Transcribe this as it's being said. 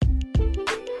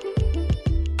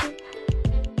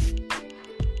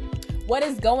What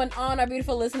is going on, our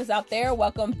beautiful listeners out there?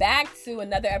 Welcome back to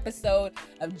another episode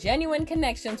of Genuine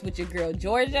Connections with your girl,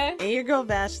 Georgia. And your girl,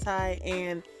 Vashti.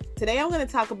 And today I'm going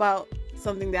to talk about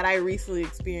something that I recently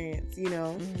experienced,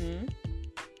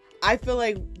 I feel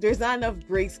like there's not enough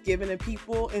grace given to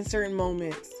people in certain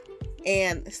moments.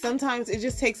 And sometimes it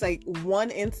just takes like one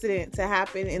incident to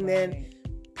happen and then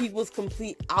people's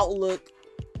complete outlook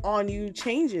on you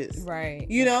changes. Right.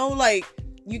 Like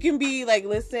you can be like,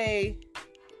 let's say,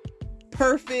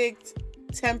 perfect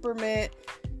temperament,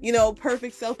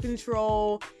 perfect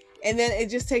self-control. And then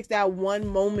it just takes that one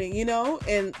moment,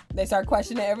 and they start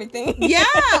questioning everything. Yeah.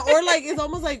 Or like, it's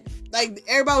almost like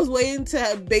everybody was waiting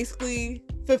to basically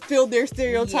fulfill their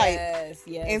stereotype.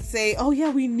 Yes. And say, oh yeah,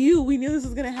 we knew this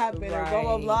was going to happen, or blah,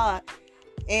 blah, blah.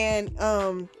 And,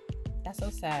 that's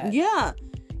so sad. Yeah.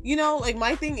 Like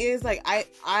my thing is like,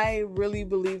 I really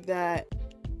believe that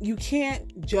you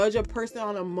can't judge a person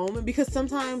on a moment, because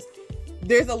sometimes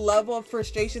there's a level of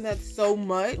frustration that's so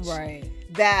much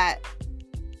that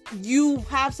you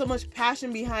have so much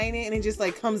passion behind it and it just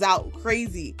like comes out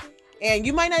crazy. And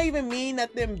you might not even mean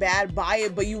nothing bad by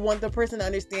it, but you want the person to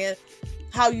understand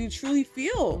how you truly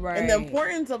feel and the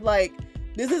importance of like,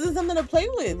 this isn't something to play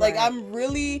with. Like, I'm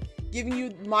really giving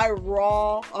you my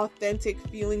raw, authentic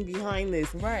feeling behind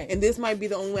this. And this might be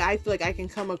the only way I feel like I can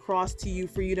come across to you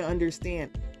for you to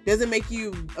understand. Doesn't make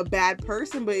you a bad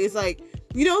person, but it's like,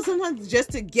 sometimes just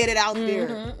to get it out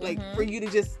there, for you to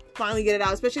just finally get it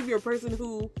out, especially if you're a person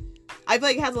who I feel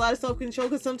like has a lot of self-control,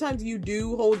 because sometimes you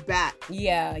do hold back.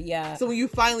 Yeah. So when you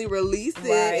finally release it,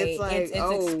 it's like, it's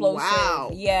explosive. Wow.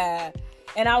 Yeah.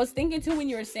 And I was thinking too when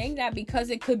you were saying that, because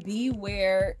it could be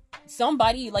where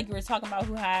somebody, like you were talking about,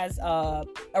 who has a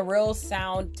real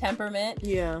sound temperament,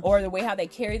 or the way how they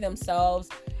carry themselves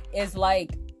is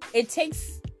like, it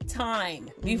takes time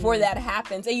before that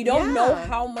happens, and you don't know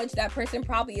how much that person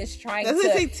probably is trying to.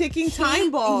 That's a ticking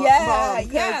time bomb.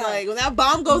 Because like when that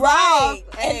bomb goes off,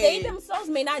 and they themselves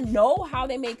may not know how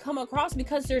they may come across,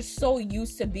 because they're so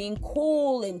used to being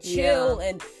cool and chill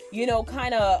and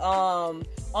kind of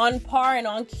on par and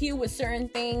on cue with certain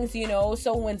things,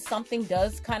 so when something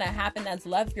does kind of happen that's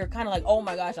left, you're kind of like, oh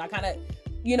my gosh, I kind of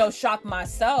shocked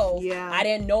myself. I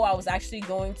didn't know I was actually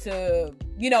going to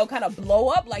kind of blow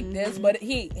up like this, but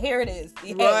here it is.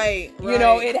 Right.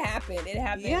 It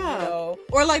happened.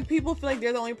 Or like, people feel like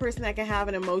they're the only person that can have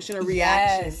an emotion or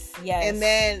reaction. Yes. And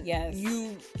then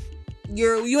you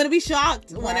want to be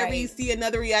shocked whenever you see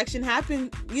another reaction happen,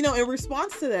 in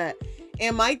response to that.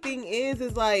 And my thing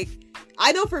is like,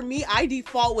 I know for me, I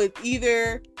default with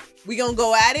either we gonna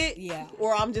go at it,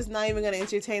 or I'm just not even gonna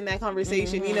entertain that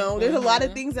conversation. There's a lot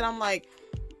of things that I'm like,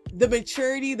 the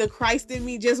maturity, the Christ in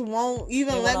me just won't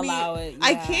even let me.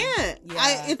 I can't.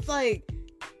 It's like,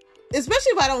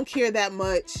 especially if I don't care that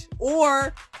much,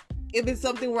 or if it's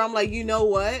something where I'm like, you know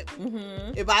what?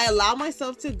 If I allow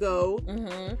myself to go,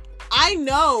 I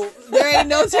know there ain't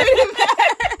no turning back.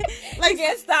 Like, you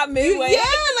can't stop midway.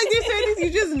 Like there's certain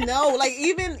things you just know. Like,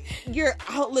 even your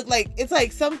outlook, like, it's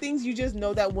like some things you just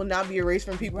know that will not be erased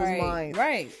from people's minds.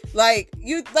 Like,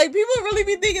 people really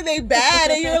be thinking they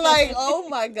bad, and you're like, oh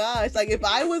my gosh. Like, if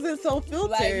I wasn't so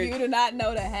filtered. Like, you do not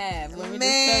know the half.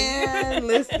 Man,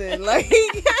 listen, like,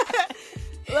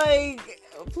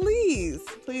 please,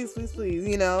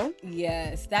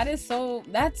 Yes,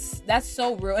 that's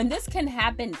so real, and this can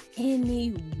happen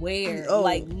anywhere.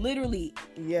 Like, literally,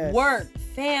 work,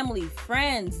 family,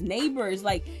 friends, neighbors,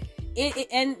 like it.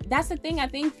 And that's the thing, I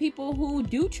think people who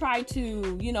do try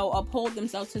to uphold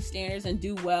themselves to standards and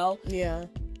do well,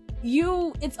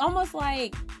 it's almost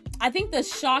like, I think the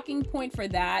shocking point for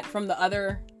that from the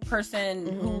other person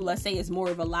who, let's say, is more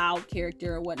of a loud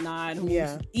character or whatnot,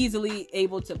 who's easily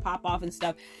able to pop off and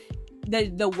stuff,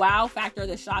 the wow factor,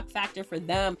 the shock factor for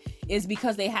them is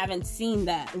because they haven't seen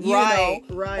that,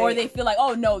 or they feel like,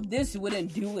 oh no, this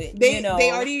wouldn't do it. They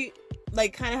already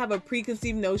like kind of have a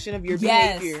preconceived notion of your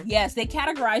behavior. Yes, they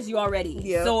categorize you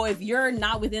already. So if you're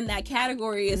not within that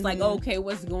category, it's like, okay,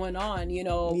 what's going on?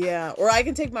 Or I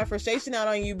can take my frustration out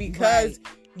on you because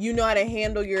you know how to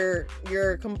handle your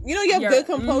you have good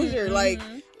composure. Like,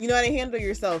 you know how to handle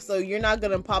yourself, so you're not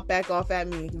gonna pop back off at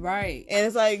me. And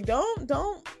it's like, don't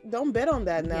bet on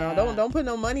that now. Don't put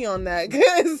no money on that,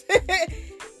 because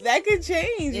that could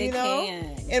change.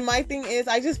 Can. And my thing is,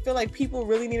 I just feel like people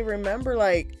really need to remember,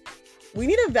 like, we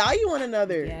need to value one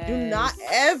another. Yes. Do not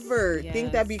ever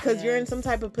think that because you're in some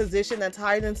type of position that's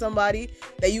higher than somebody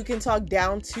that you can talk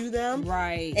down to them,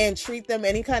 right, and treat them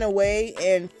any kind of way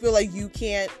and feel like you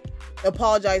can't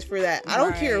apologize for that. I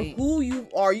don't care who you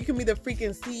are. You can be the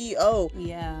freaking CEO.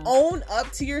 Yeah. Own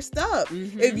up to your stuff.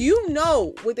 Mm-hmm. If you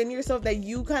know within yourself that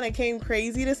you kind of came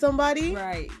crazy to somebody,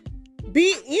 right,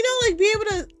 be able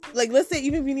to, like, let's say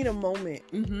even if you need a moment,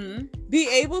 be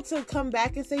able to come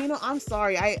back and say, you know, I'm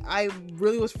sorry. I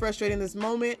really was frustrated in this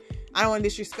moment. I don't want to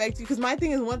disrespect you. Because my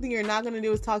thing is, one thing you're not going to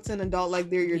do is talk to an adult like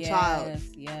they're your child.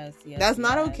 Yes. That's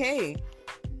not okay.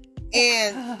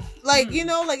 And like, you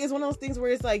know, like, it's one of those things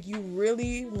where it's like you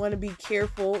really want to be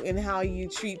careful in how you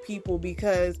treat people,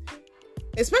 because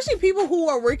especially people who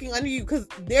are working under you, because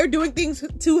they're doing things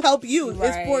to help you. Right,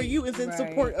 it's for you. It's in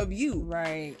support of you.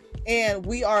 Right. And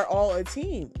we are all a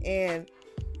team. And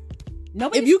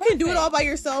nobody's if you perfect. can do it all by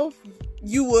yourself,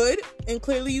 you would. And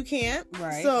clearly you can't.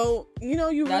 Right. So, you know,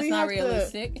 you That's really not have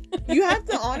realistic. You have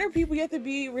to honor people. You have to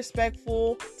be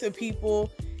respectful to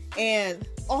people. And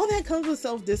all that comes with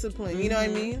self-discipline. You know what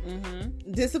I mean?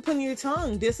 Mm-hmm. Discipline your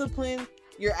tongue. Discipline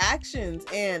your actions.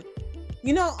 And,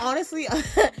 you know, honestly,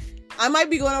 I might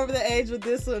be going over the edge with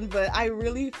this one, but I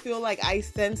really feel like I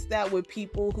sense that with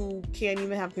people who can't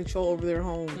even have control over their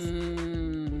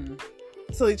homes.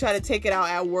 So they try to take it out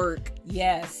at work.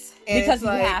 Yes. And because you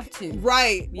have to.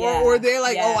 Right. Yeah. Or they're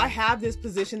like, oh, I have this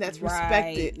position that's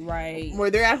respected. Right.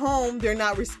 Where they're at home, they're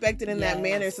not respected in that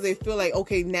manner. So they feel like,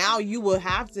 okay, now you will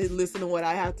have to listen to what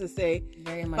I have to say.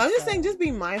 Very much. But I'm just saying, just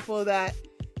be mindful of that.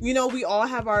 You know, we all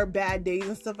have our bad days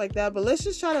and stuff like that, but let's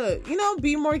just try to, you know,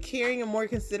 be more caring and more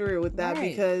considerate with that,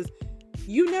 because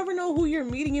you never know who you're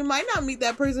meeting. You might not meet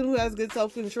that person who has good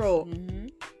self-control. Mm-hmm.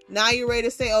 Now you're ready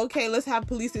to say, okay, let's have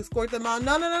police escort them out.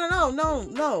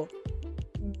 No.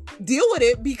 Deal with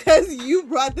it, because you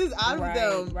brought this out of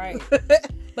them. Right.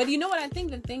 But you know what I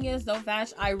think the thing is, though,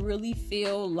 Vash? I really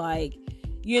feel like,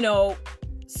 you know,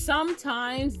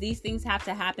 sometimes these things have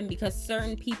to happen because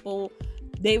certain people,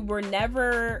 they've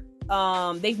never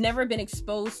been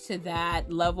exposed to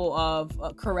that level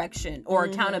of correction or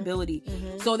accountability.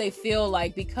 So they feel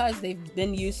like because they've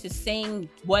been used to saying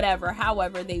whatever,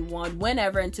 however they want,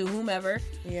 whenever and to whomever,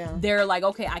 they're like,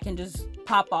 okay, I can just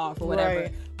pop off or whatever.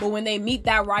 Right. But when they meet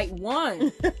that right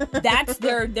one, that's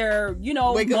their you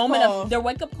know, moment of their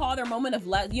wake up call, their moment of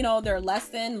their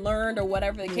lesson learned or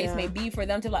whatever the case may be, for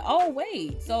them to like, oh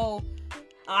wait, so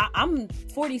I'm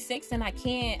 46 and I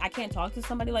can't talk to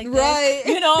somebody like this. Right.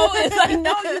 You know, it's like,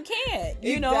 no, you can't.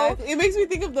 You know, it makes me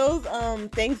think of those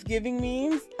Thanksgiving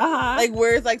memes. Like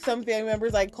where it's like some family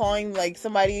members like calling like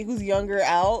somebody who's younger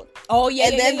out. Oh yeah.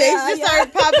 And then they just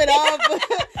start popping up.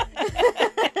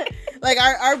 Like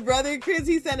our brother Chris,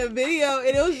 he sent a video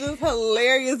and it was just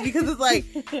hilarious, because it's like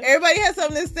everybody has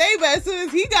something to say, but as soon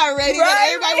as he got ready, then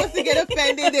everybody wants to get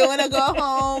offended. They want to go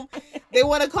home. They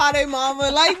want to call their mama.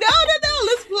 Like, no,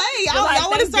 let's play. I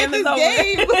want to start this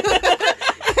game.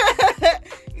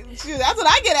 Shoot, that's what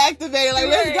I get activated. Like,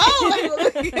 let's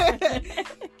go.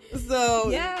 So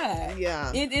yeah,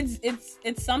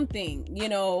 it's something, you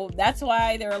know. That's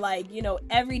why they're like, you know,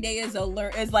 every day is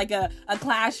like a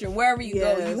classroom. Wherever you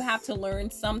go, you have to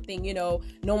learn something. You know,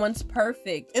 no one's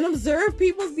perfect. And observe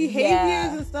people's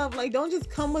behaviors and stuff. Like, don't just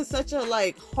come with such a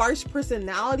like harsh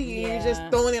personality and you're just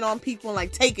throwing it on people and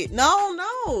like, take it. No.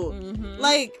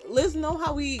 Like, let's know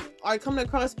how we are coming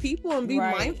across people and be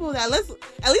mindful of that. Let's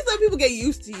at least let people get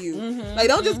used to you. Like,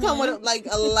 don't just come with like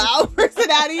a loud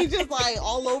personality, just like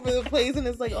all over the place, and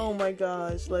it's like, oh my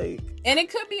gosh, like. And it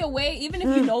could be a way, even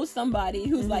if you know somebody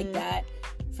who's like that.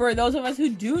 For those of us who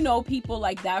do know people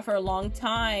like that for a long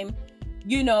time,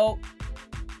 you know,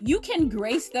 you can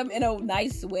grace them in a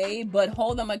nice way, but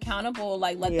hold them accountable.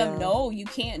 Like, let them know you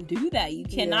can't do that. You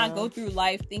cannot go through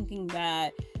life thinking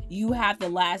that you have the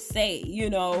last say, you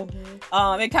know.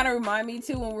 It kind of reminded me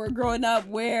too when we were growing up,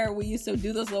 where we used to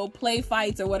do those little play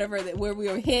fights or whatever, where we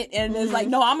were hit, and it's like,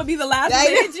 no, I'm gonna be the last one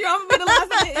to hit you. I'm gonna be the last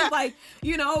one to hit. It's like,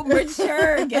 you know,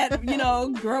 mature,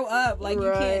 grow up. Like,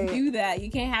 you can't do that.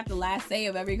 You can't have the last say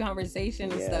of every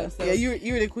conversation and stuff. So you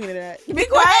were the queen of that. Be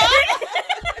quiet.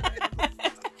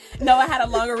 No, I had a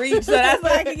longer reach, so that's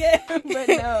what I could get. But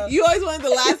no, you always wanted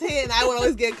the last hit, and I would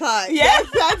always get caught. Yeah,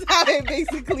 that's how it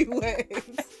basically went.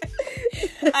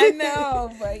 I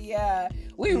know, but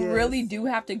we really do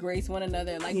have to grace one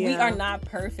another. Like, we are not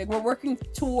perfect. We're working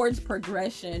towards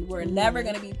progression. We're never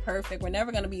going to be perfect. We're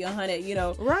never going to be 100, you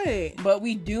know. Right. But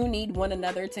we do need one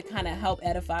another to kind of help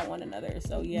edify one another.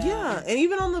 So, Yeah, and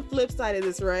even on the flip side of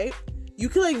this, right? You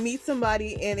can like meet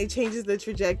somebody and it changes the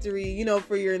trajectory, you know,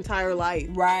 for your entire life.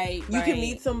 Right. You can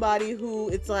meet somebody who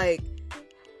it's like,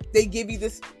 they give you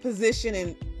this position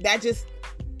and that just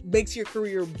makes your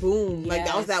career boom. Like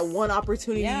that was that one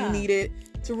opportunity you needed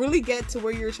to really get to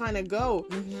where you're trying to go.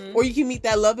 Or you can meet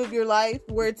that love of your life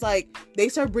where it's like they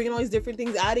start bringing all these different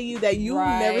things out of you that you've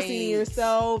never seen in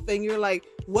yourself, and you're like,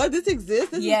 what, this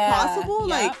exists? This is possible?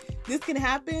 Like this can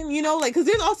happen, you know? Like, because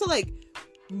there's also like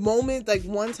moments, like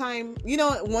one time, you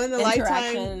know, one in a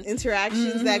lifetime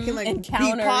interactions that can like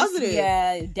Encounters. Be positive.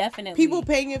 Yeah, definitely. People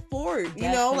paying it forward, you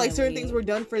know, like certain things were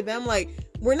done for them. Like,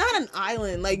 we're not an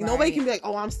island. Like nobody can be like,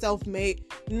 oh, I'm self-made.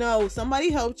 No,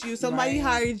 somebody helped you. Somebody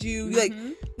hired you.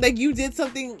 Like you did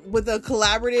something with a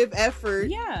collaborative effort.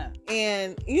 Yeah.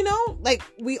 And you know, like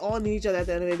we all need each other at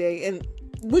the end of the day. And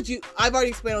I've already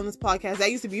explained on this podcast,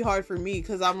 that used to be hard for me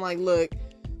because I'm like, look,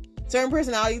 certain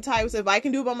personality types, if I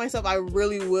can do it by myself, I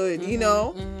really would, you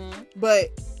know? But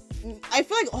I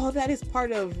feel like all that is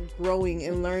part of growing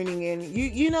and learning, and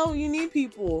you know, you need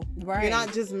people. Right. You're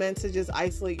not just meant to just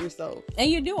isolate yourself.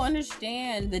 And you do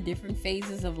understand the different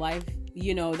phases of life,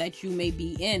 you know, that you may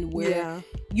be in, where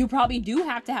you probably do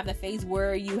have to have the phase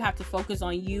where you have to focus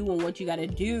on you and what you got to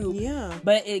do. Yeah.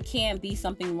 But it can't be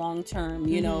something long term,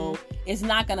 you know? It's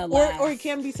not going to last. Or it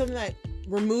can be something that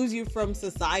removes you from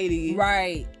society.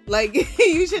 Right. Like,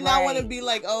 you should not want to be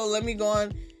like, oh, let me go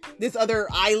on this other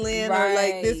island or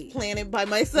like this planet by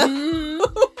myself.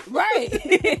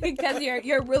 Right. Because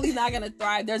you're really not gonna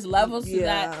thrive. There's levels to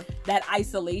that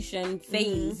isolation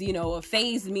phase. You know, a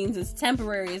phase means it's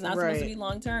temporary, it's not supposed to be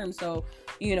long term. So,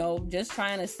 you know, just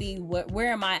trying to see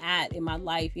where am I at in my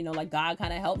life, you know, like God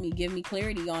kind of helped me, give me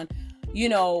clarity on, you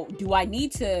know, do I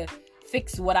need to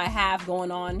fix what I have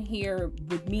going on here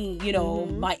with me, you know,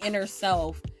 my inner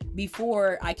self,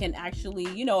 before I can actually,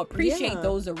 you know, appreciate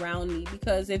those around me.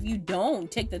 Because if you don't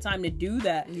take the time to do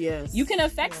that, you can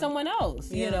affect someone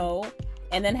else, you know,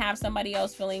 and then have somebody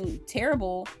else feeling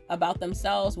terrible about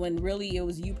themselves when really it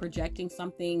was you projecting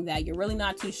something that you're really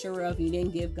not too sure of. You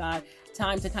didn't give God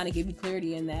time to kind of give you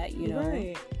clarity in that, you know.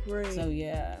 Right. So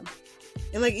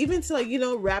and like, even to like, you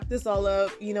know, wrap this all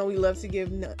up, you know, we love to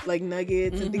give like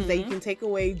nuggets and things that you can take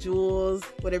away, jewels,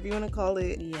 whatever you want to call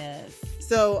it. Yes.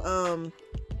 So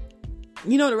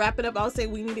you know, to wrap it up, I'll say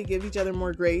we need to give each other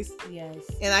more grace. Yes.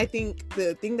 And I think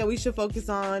the thing that we should focus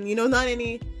on, you know, not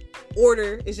any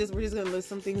order, it's just, we're just going to list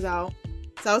some things out.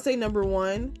 So I would say number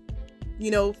 1,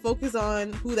 you know, focus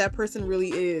on who that person really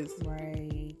is.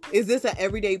 Right. Is this an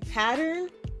everyday pattern?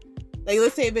 Like,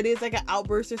 let's say if it is like an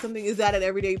outburst or something, is that an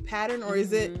everyday pattern? Or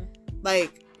is it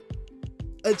like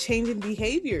a change in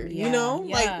behavior? You know?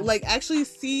 Like actually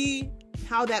see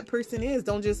how that person is.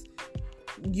 Don't just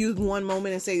use one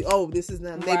moment and say, oh, this is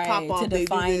them. They pop off, they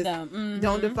do this.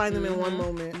 Don't define them in one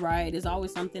moment. Right. There's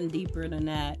always something deeper than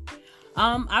that.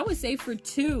 I would say for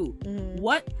 2,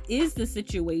 what is the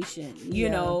situation? You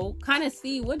know, kind of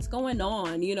see what's going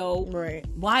on, you know. Right.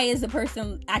 Why is the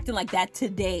person acting like that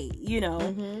today? You know,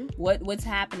 what's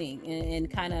happening,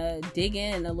 and kind of dig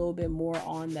in a little bit more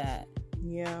on that.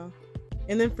 Yeah.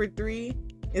 And then for 3,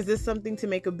 is this something to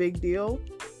make a big deal?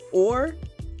 Or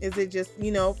is it just,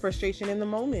 you know, frustration in the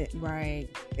moment? Right.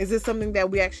 Is this something that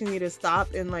we actually need to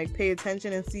stop and like pay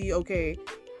attention and see, okay,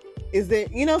 is there,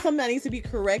 you know, something that needs to be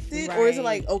corrected? Or is it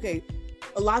like, okay,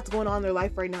 a lot's going on in their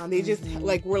life right now, and they just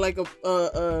like, we're like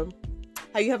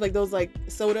how you have like those like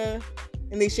soda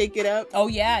and they shake it up. Oh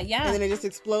yeah. And then it just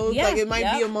explodes. Like, it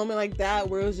might be a moment like that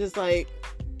where it's just like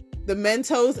the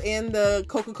Mentos and the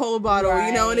Coca-Cola bottle,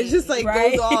 you know, and it just like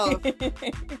goes off.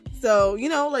 So, you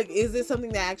know, like, is this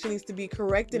something that actually needs to be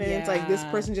corrected? And it's like, this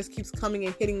person just keeps coming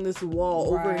and hitting this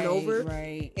wall over and over.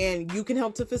 Right. And you can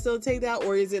help to facilitate that?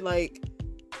 Or is it like,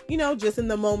 you know, just in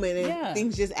the moment and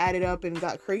things just added up and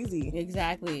got crazy?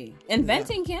 Exactly. And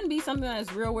venting can be something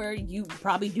that's real, where you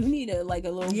probably do need a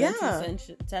little venting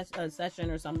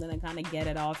session or something to kind of get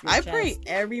it off your chest. I pray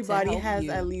everybody has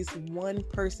at least one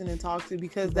person to talk to,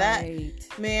 because that,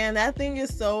 man, that thing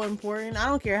is so important. I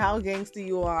don't care how gangster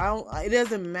you are. It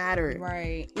doesn't matter.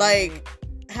 Right. Like,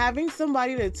 having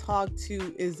somebody to talk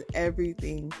to is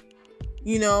everything.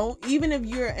 You know, even if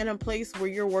you're in a place where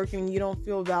you're working, you don't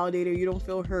feel validated, you don't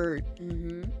feel heard.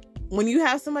 When you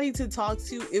have somebody to talk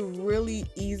to, it really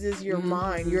eases your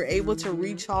mind. You're able to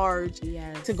recharge,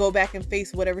 to go back and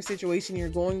face whatever situation you're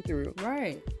going through.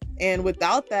 Right. And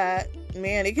without that,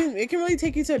 man, it can really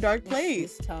take you to a dark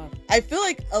place. It's tough. I feel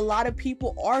like a lot of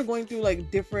people are going through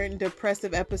like different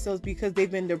depressive episodes because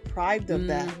they've been deprived of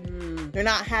that. They're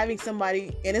not having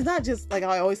somebody, and it's not just like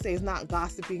I always say, it's not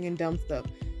gossiping and dumb stuff.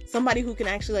 Somebody who can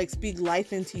actually like speak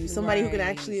life into you. Somebody who can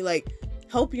actually like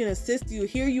help you and assist you,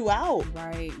 hear you out.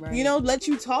 Right. You know, let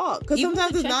you talk. Because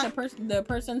sometimes it's not the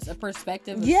person's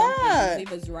perspective. Of something,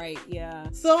 if it's right. Yeah.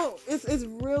 So it's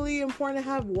really important to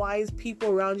have wise people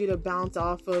around you to bounce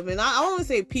off of. And I want to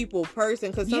say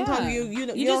person, because sometimes you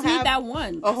don't just need have that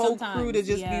one. A whole crew to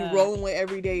just be rolling with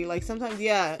every day. Like sometimes,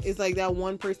 it's like that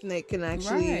one person that can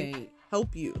actually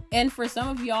help you. And for some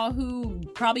of y'all who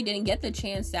probably didn't get the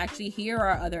chance to actually hear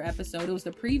our other episode, it was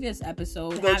the previous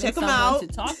episode. Go check them out. To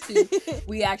talk to.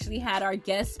 We actually had our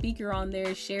guest speaker on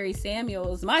there, Sherry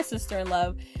Samuels, my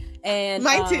sister-in-law. And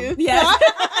mine too. Yeah.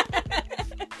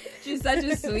 She's such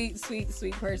a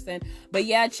sweet person. But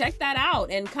yeah, check that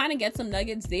out and kind of get some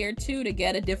nuggets there too, to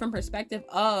get a different perspective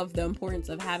of the importance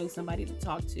of having somebody to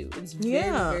talk to. It's very,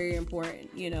 very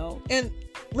important, you know. And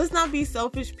let's not be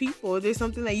selfish people. There's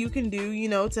something that you can do, you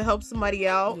know, to help somebody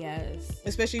out. Yes.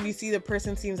 Especially if you see the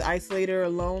person seems isolated or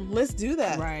alone. Let's do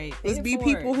that. Right. Let's be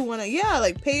people who want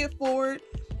to, pay it forward.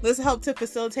 Let's help to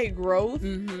facilitate growth.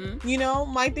 Mm-hmm. You know,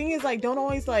 my thing is don't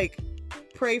always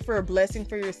pray for a blessing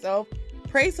for yourself.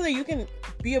 Pray so that you can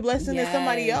be a blessing to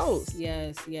somebody else.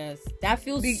 Yes. That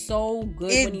feels so good.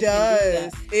 It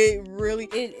does. It really.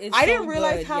 I didn't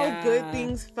realize how good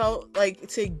things felt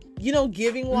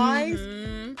giving wise.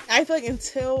 Mm-hmm. I feel like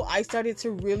until I started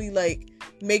to really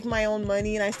make my own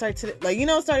money and I started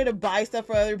to started to buy stuff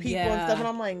for other people and stuff, and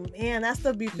I'm like, man, that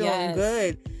stuff be feeling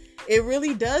good. It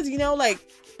really does,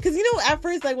 because, at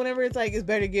first, whenever it's it's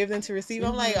better to give than to receive,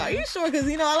 I'm like, are you sure? Because,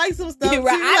 I like some stuff too.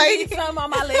 I need some on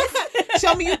my list.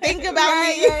 Show me you think about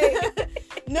me. Right.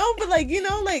 No, but,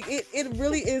 it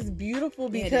really is beautiful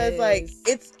because,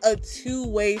 it's a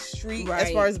two-way street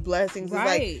as far as blessings.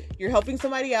 It's you're helping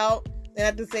somebody out, and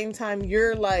at the same time,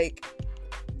 you're,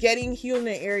 getting healed in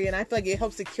an area, and I feel like it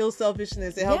helps to kill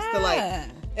selfishness. It helps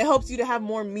to, it helps you to have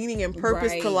more meaning and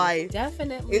purpose to life.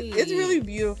 Definitely. It's really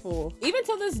beautiful. Even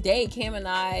till this day, Cam and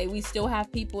I, we still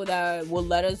have people that will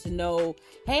let us know,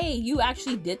 hey, you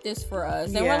actually did this for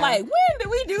us. And we're like, when did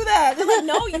we do that? They're like,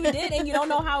 no, you did, and you don't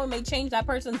know how it may change that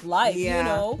person's life, you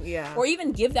know? Yeah. Or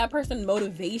even give that person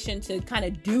motivation to kind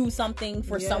of do something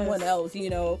for someone else,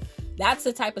 you know? That's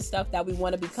the type of stuff that we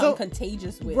want to become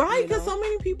contagious with. Right, because so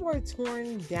many people are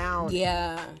torn down.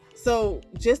 Yeah. So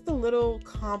just a little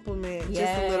compliment,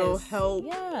 just a little help.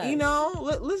 Yes.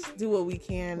 Let's do what we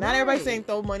can. Not everybody's saying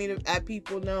throw money at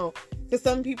people, no. Because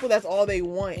some people, that's all they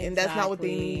want, and that's not what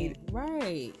they need.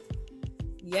 Right.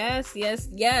 Yes,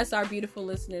 our beautiful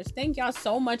listeners. Thank y'all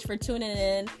so much for tuning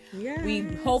in. Yes. We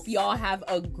hope y'all have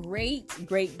a great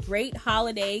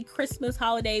holiday, Christmas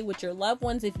holiday with your loved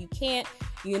ones. If you can't,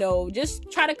 just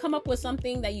try to come up with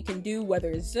something that you can do, whether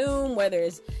it's Zoom, whether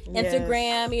it's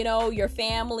Instagram, your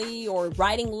family, or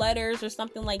writing letters or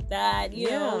something like that. You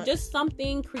know, just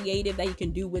something creative that you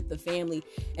can do with the family.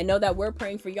 And know that we're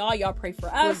praying for y'all. Y'all pray for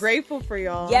us. We're grateful for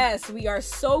y'all. Yes, we are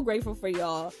so grateful for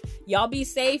y'all. Y'all be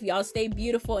safe. Y'all stay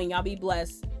beautiful, and y'all be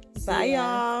blessed. Bye,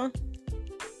 y'all.